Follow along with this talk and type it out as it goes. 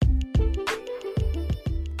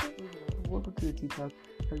to the Tea Talk.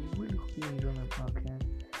 I really hope you enjoy my podcast.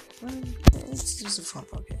 It's just a fun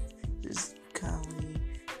podcast. Just comedy,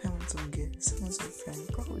 having some guests, having some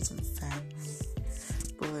friends, probably some family.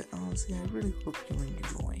 But honestly, I really hope you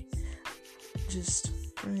enjoy.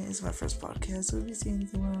 It's my first podcast, so if you see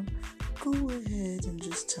anything wrong, go ahead and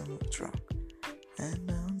just tell me what's wrong.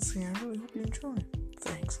 And honestly, I really hope you enjoy.